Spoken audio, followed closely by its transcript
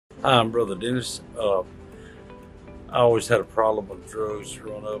Hi, I'm Brother Dennis. I always had a problem with drugs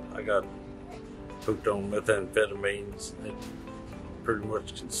growing up. I got hooked on methamphetamines. It pretty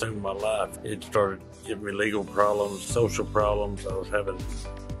much consumed my life. It started giving me legal problems, social problems. I was having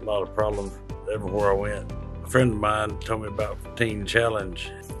a lot of problems everywhere I went. A friend of mine told me about the Teen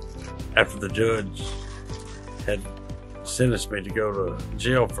Challenge. After the judge had sentenced me to go to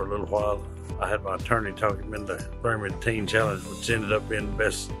jail for a little while, I had my attorney talking me into bringing me to Teen Challenge, which ended up being the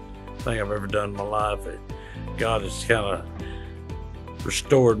best thing I've ever done in my life. God has kind of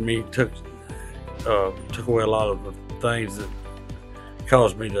restored me, took away a lot of the things that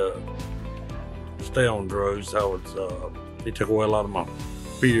caused me to stay on drugs. He took away a lot of my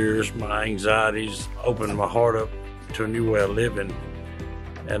fears, my anxieties, opened my heart up to a new way of living,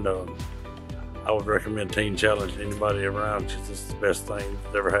 and I would recommend Teen Challenge to anybody around because it's the best thing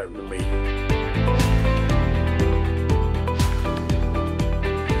that's ever happened to me.